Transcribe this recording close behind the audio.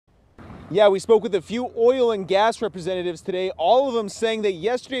Yeah, we spoke with a few oil and gas representatives today, all of them saying that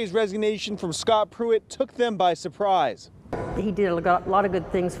yesterday's resignation from Scott Pruitt took them by surprise. He did a lot of good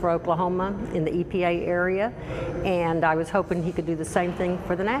things for Oklahoma in the EPA area, and I was hoping he could do the same thing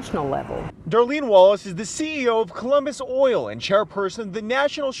for the national level. Darlene Wallace is the CEO of Columbus Oil and chairperson of the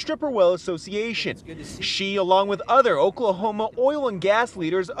National Stripper Well Association. She, along with other Oklahoma oil and gas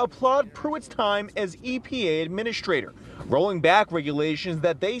leaders, applaud Pruitt's time as EPA administrator, rolling back regulations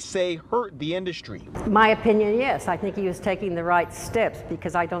that they say hurt the industry. My opinion, yes, I think he was taking the right steps,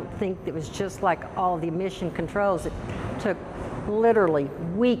 because I don't think it was just like all the emission controls. It took literally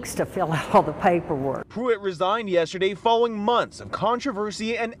weeks to fill out all the paperwork. Pruitt resigned yesterday following months of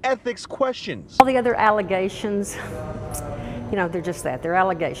controversy and ethics questions. All the other allegations, you know, they're just that, they're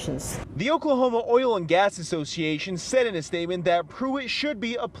allegations. The Oklahoma Oil and Gas Association said in a statement that Pruitt should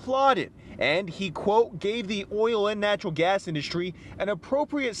be applauded, and he, quote, gave the oil and natural gas industry an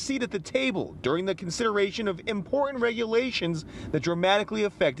appropriate seat at the table during the consideration of important regulations that dramatically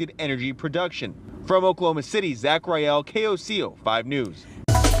affected energy production. From Oklahoma City, Zach Rael, KOCO 5 News.